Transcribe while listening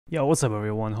Yo, what's up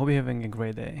everyone? Hope you're having a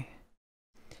great day.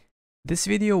 This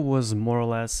video was more or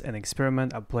less an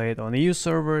experiment. I played on EU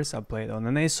servers, I played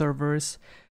on NA servers,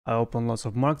 I opened lots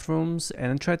of marked rooms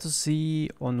and tried to see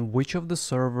on which of the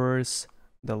servers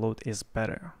the loot is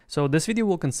better. So this video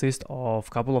will consist of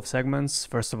a couple of segments.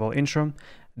 First of all, intro,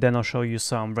 then I'll show you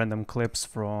some random clips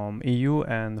from EU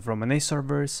and from NA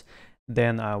servers,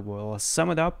 then I will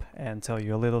sum it up and tell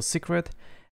you a little secret,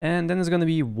 and then there's gonna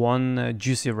be one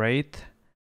juicy raid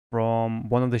from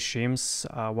one of the streams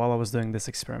while I was doing this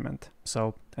experiment.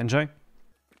 So enjoy!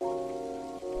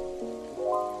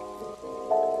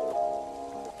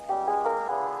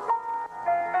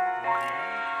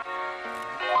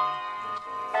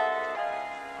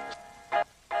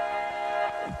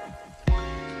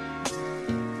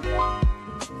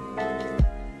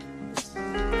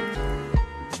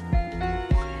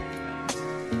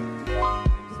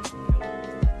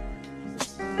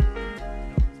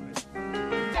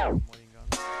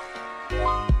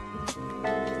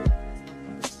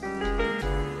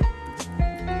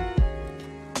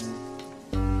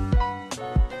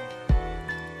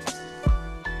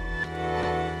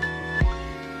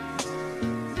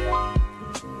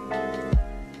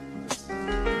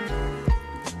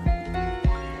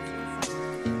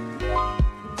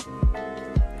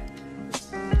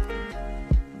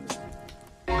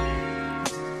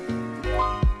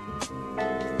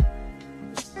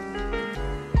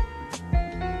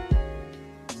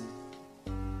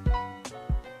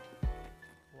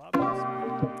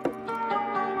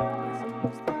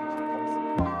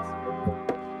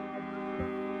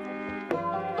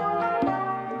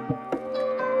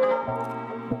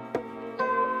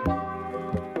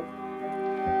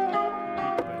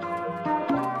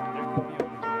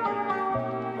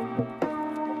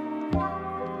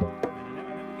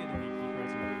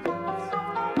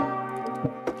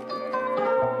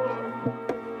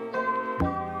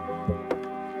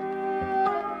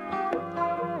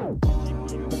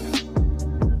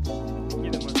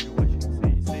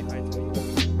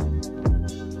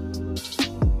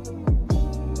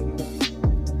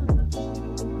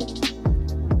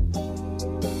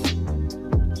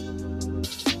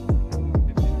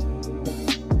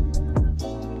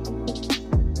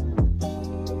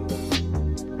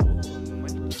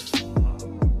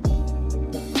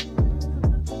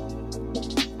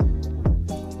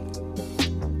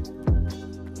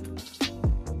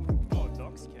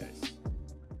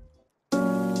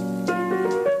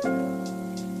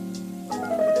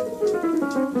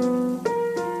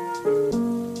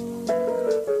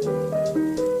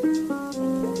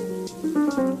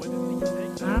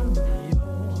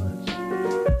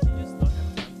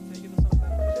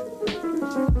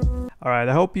 Alright,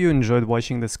 I hope you enjoyed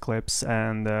watching these clips,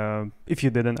 and if you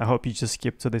didn't, I hope you just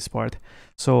skipped to this part.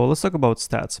 So let's talk about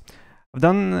stats. I've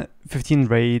done 15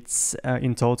 raids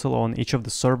in total on each of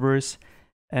the servers,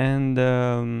 and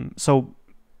so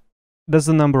that's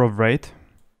the number of raid.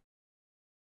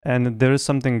 And there is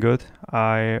something good.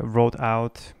 I wrote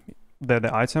out the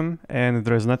item, and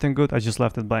there is nothing good. I just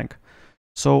left it blank.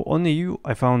 So on the EU,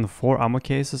 I found 4 ammo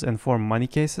cases and 4 money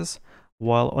cases.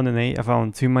 While on an A, I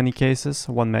found 2 money cases,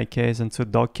 1 mag case and 2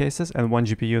 dog cases, and 1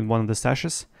 GPU in one of the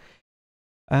stashes.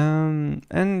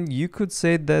 And you could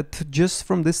say that just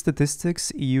from these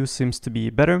statistics, EU seems to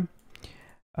be better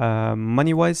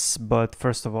money-wise. But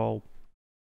first of all,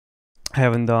 I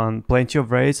haven't done plenty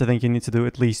of raids. I think you need to do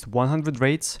at least 100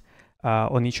 raids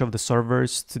on each of the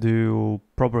servers to do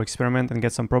proper experiment and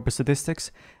get some proper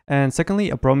statistics. And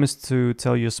secondly, I promised to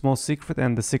tell you a small secret,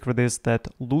 and the secret is that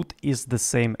loot is the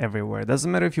same everywhere.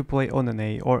 Doesn't matter if you play on an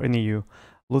A or an EU,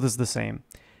 loot is the same.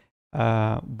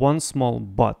 One small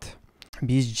but.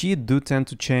 BSG do tend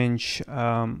to change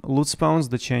loot spawns,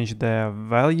 they change their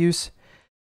values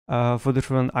for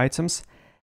different items,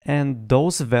 and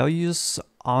those values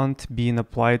aren't being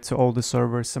applied to all the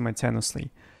servers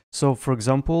simultaneously. So for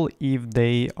example, if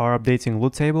they are updating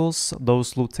loot tables,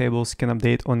 those loot tables can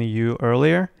update on EU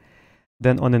earlier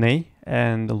than on an A,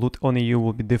 and the loot on EU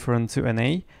will be different to an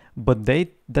A, but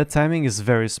that timing is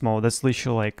very small. That's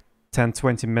literally like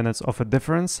 10-20 minutes of a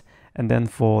difference, and then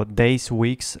for days,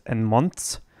 weeks and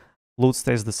months, loot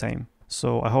stays the same.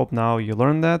 So I hope now you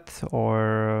learned that,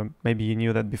 or maybe you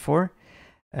knew that before,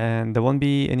 and there won't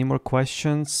be any more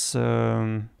questions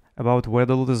about where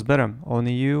the loot is better, on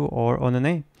EU or on an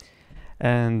A.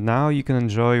 And now you can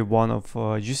enjoy one of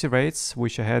juicy raids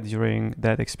which I had during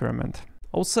that experiment.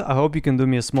 Also, I hope you can do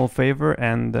me a small favor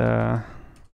and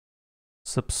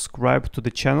subscribe to the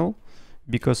channel,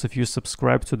 because if you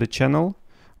subscribe to the channel,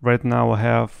 right now I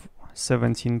have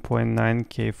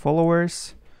 17.9k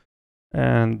followers,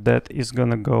 and that is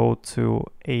gonna go to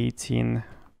 18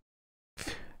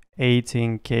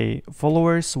 18k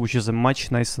followers, which is a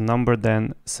much nicer number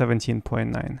than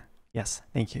 17.9. Yes,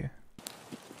 thank you.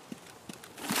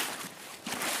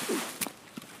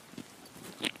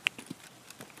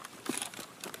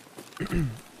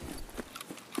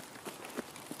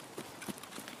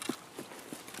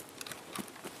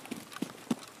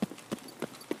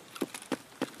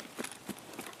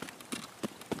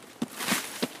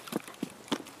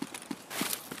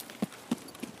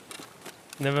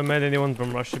 Never met anyone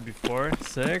from Russia before.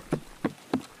 Sick.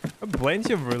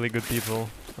 Plenty of really good people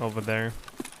over there.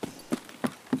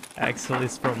 Axel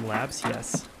is from Labs,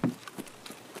 yes.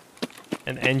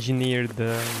 An engineered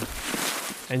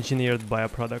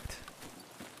bioproduct.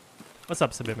 What's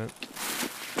up, Sabine?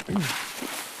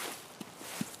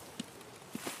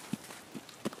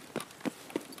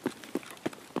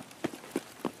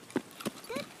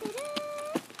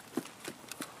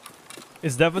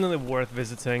 It's definitely worth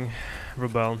visiting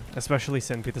Rubel, especially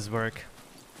St. Petersburg.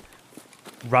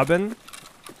 Ruben,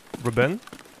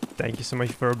 thank you so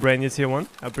much for a brand new tier 1.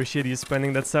 I appreciate you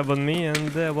spending that sub on me,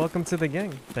 and welcome to the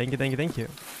gang. Thank you, thank you, thank you.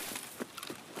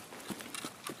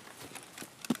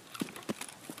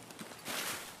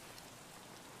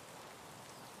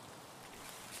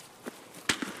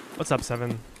 What's up,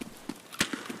 7?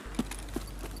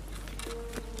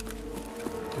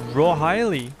 Raw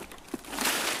Hiley.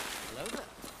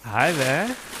 Hi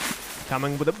there.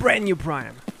 Coming with a brand new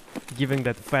prime. Giving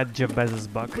that fat Jeff Bezos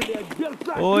buck.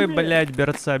 Ой, блядь,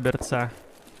 берца. Берца.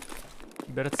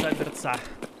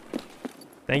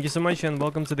 Thank you so much and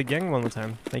welcome to the gang one more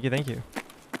time. Thank you, thank you.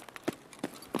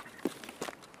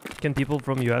 Can people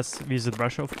from US visit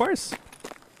Russia? Of course.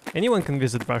 Anyone can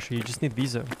visit Russia, you just need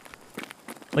visa.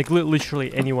 Like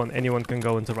literally anyone can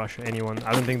go into Russia, anyone.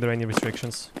 I don't think there are any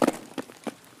restrictions.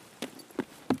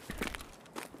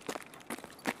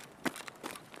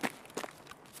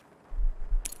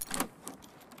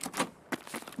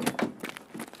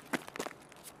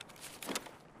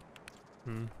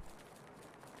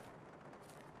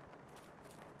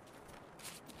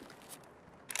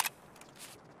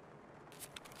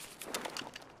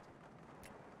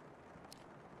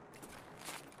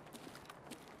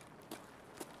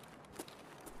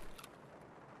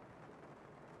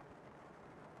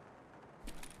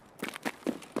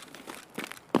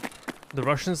 The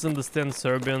Russians understand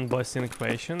Serbian, Bosnian,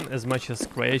 Croatian as much as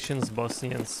Croatians,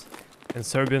 Bosnians, and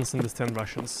Serbians understand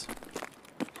Russians.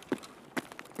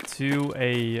 To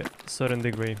a certain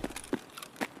degree.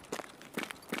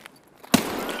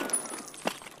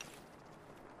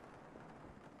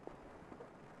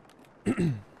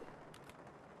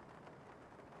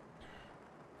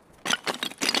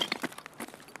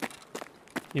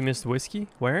 You missed whiskey?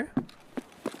 Where?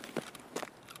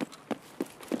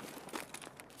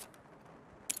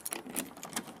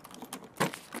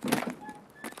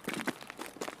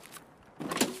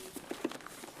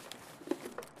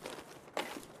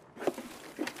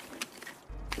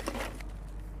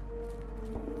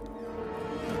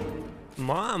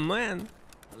 Man.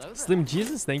 Hello, Slim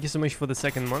Jesus, thank you so much for the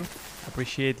second month.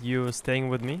 Appreciate you staying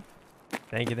with me.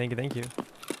 Thank you, thank you, thank you.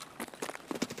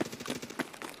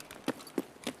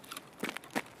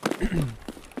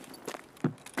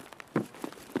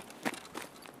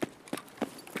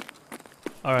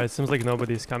 Alright, seems like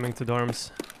nobody's coming to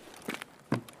dorms.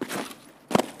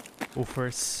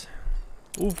 Oofers.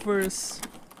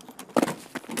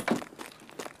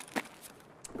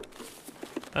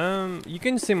 You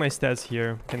can see my stats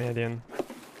here, Canadian.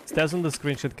 Stats on the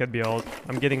screenshot can be old.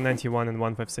 I'm getting 91 and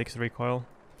 156 recoil.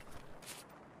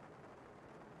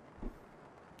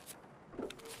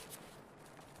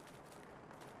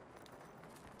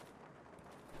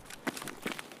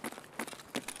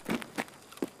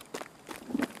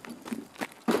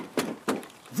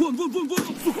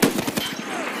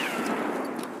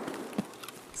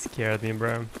 Scared me,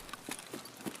 bro.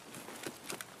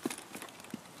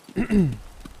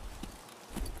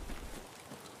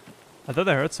 I thought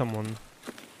I heard someone.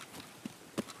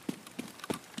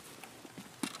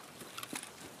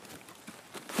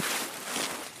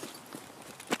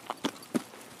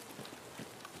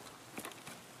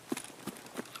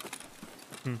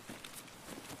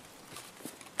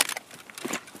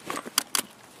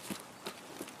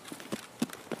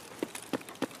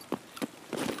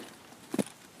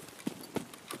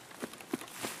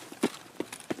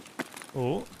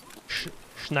 Oh,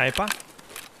 Sniper.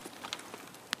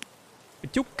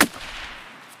 Tjuk.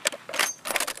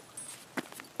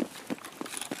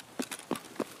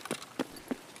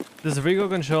 Does Rigo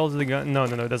control the gun? No,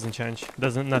 it doesn't change.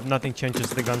 Nothing changes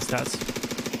the gun stats.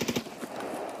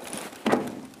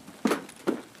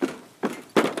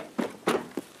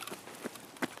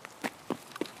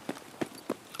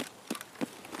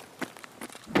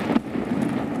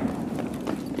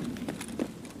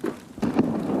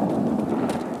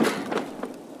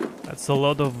 That's a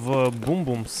lot of boom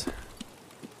booms.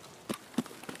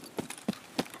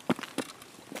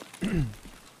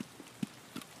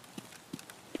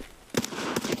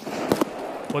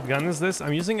 What gun is this?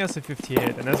 I'm using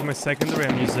SA-58, and as my secondary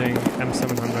I'm using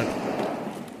M700.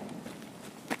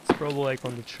 It's probably like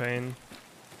on the train.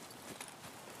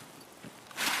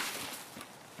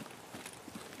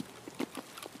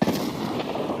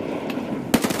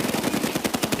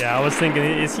 Yeah, I was thinking,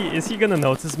 is he gonna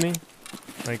notice me?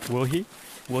 Like, will he?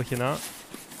 Will he not?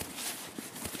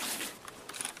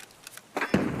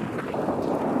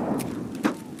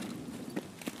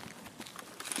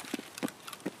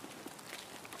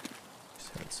 Just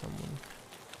heard someone.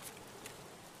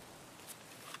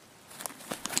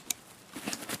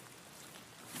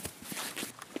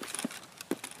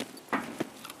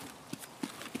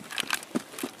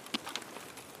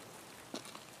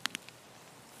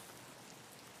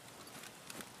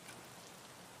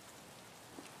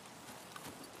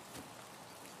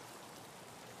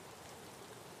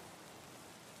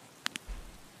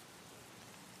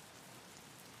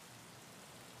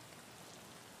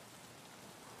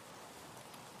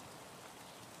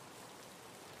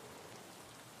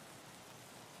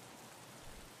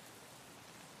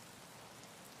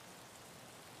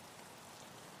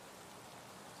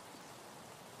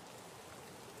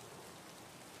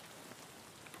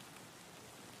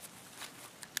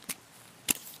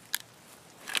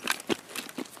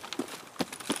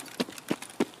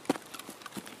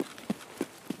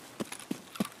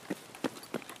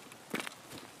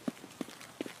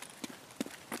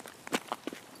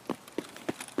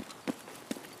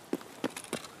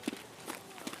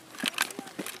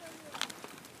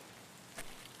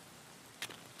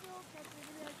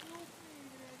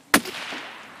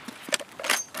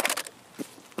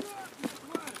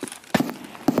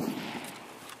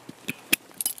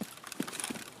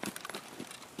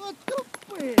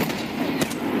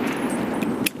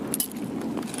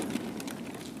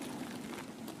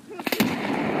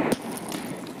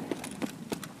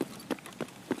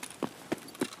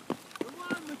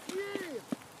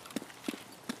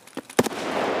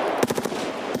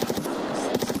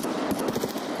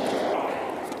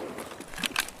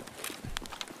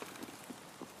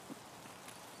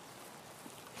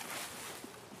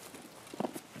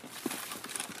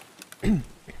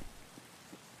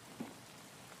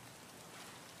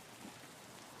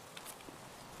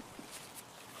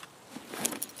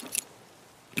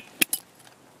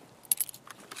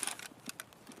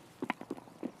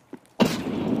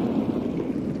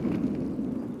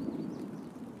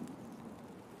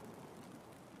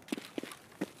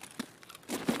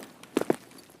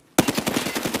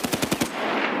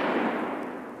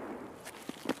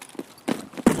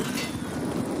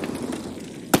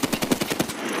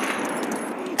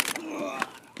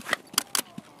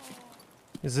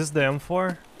 Is this the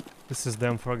M4? This is the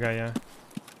M4 guy, yeah.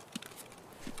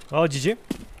 Well, GG.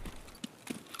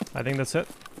 I think that's it.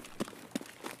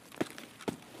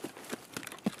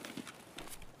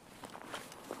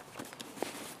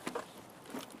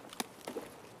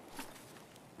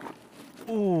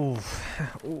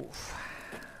 Oof. Oof.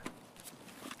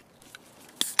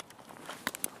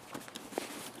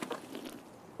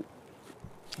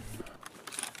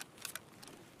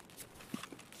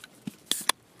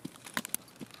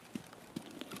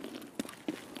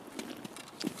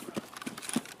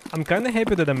 I'm kinda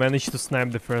happy that I managed to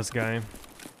snipe the first guy.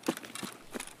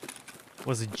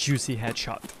 Was a juicy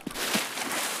headshot.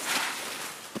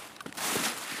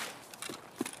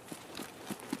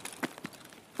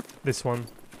 This one.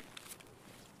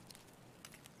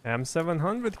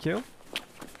 M700 kill.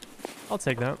 I'll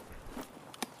take that.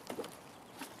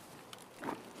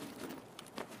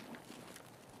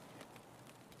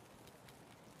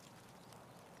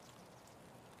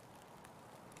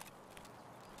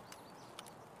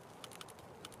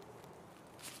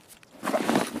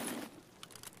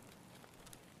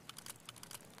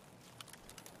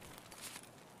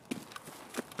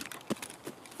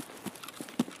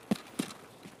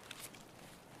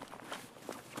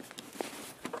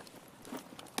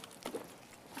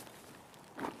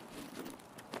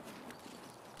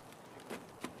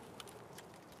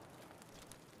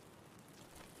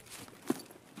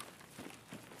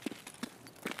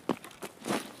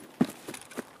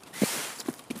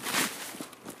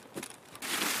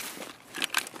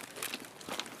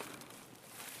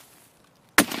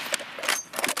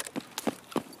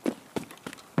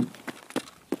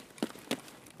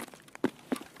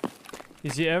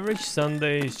 Is the average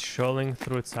Sunday strolling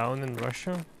through town in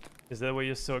Russia? Is that why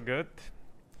you're so good?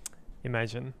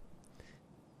 Imagine.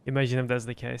 Imagine if that's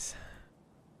the case.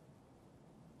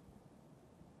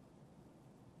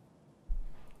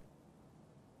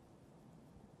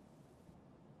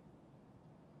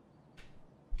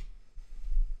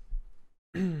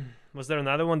 Was there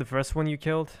another one? The first one you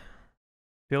killed?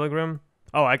 Pilgrim?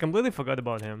 Oh, I completely forgot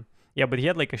about him. Yeah, but he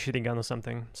had like a shitty gun or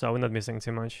something, so we're not missing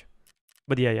too much.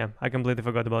 But yeah, I completely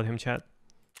forgot about him, chat.